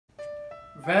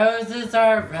Roses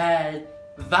are red,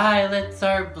 violets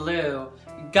are blue.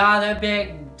 Got a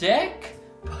big dick?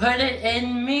 Put it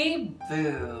in me,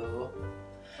 boo.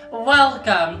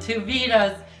 Welcome to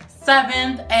Vita's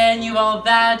 7th annual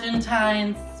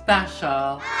Valentine's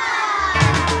special.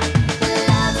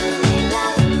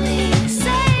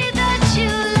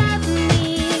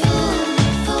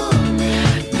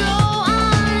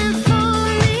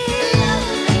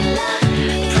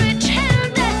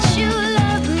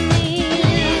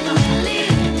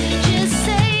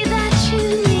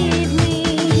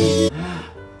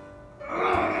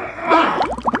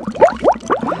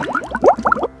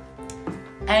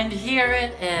 And here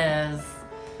it is,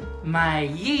 my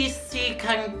yeasty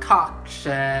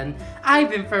concoction. I've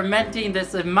been fermenting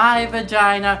this in my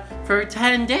vagina for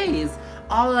 10 days.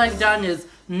 All I've done is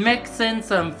mix in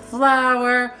some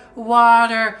flour,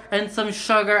 water, and some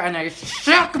sugar, and I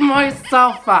shook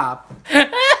myself up.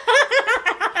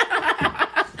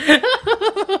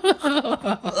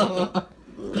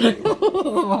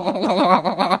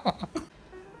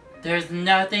 There's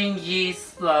nothing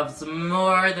yeast loves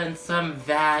more than some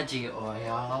veggie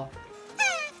oil.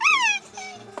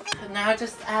 Now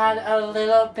just add a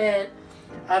little bit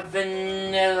of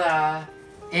vanilla.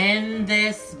 In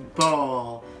this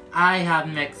bowl, I have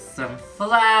mixed some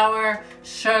flour,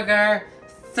 sugar,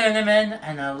 cinnamon,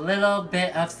 and a little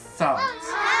bit of salt.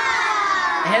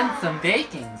 And some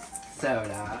baking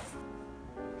soda.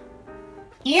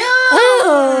 Yeah!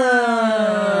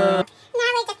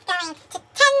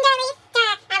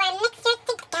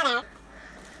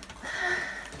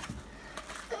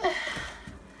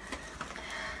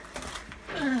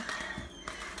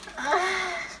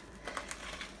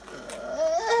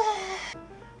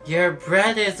 Your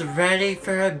bread is ready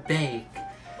for a bake.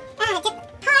 Just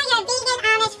pour your vegan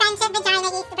Amish friendship vagina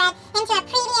yeast bread into a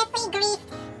previously greased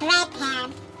bread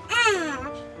pan.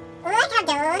 Look how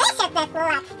delicious this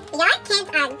looks. Your kids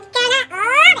are gonna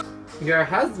love it. Your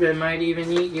husband might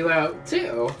even eat you out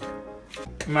too.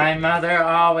 My mother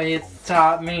always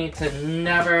taught me to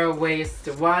never waste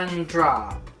one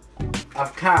drop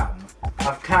of cum,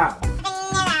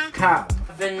 Vanilla.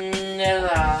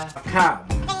 vanilla, cum.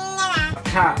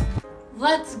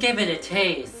 Let's give it a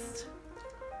taste.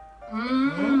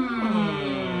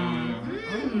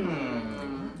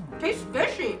 Tastes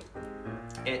fishy.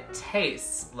 It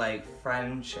tastes like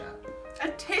friendship.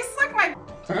 It tastes like my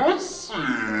pussy.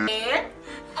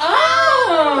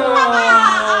 Oh!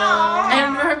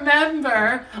 And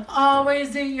remember,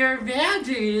 always eat your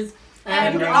veggies.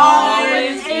 And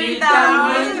always eat them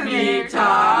with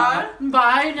Vita.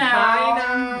 Bye now. Bye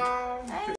now.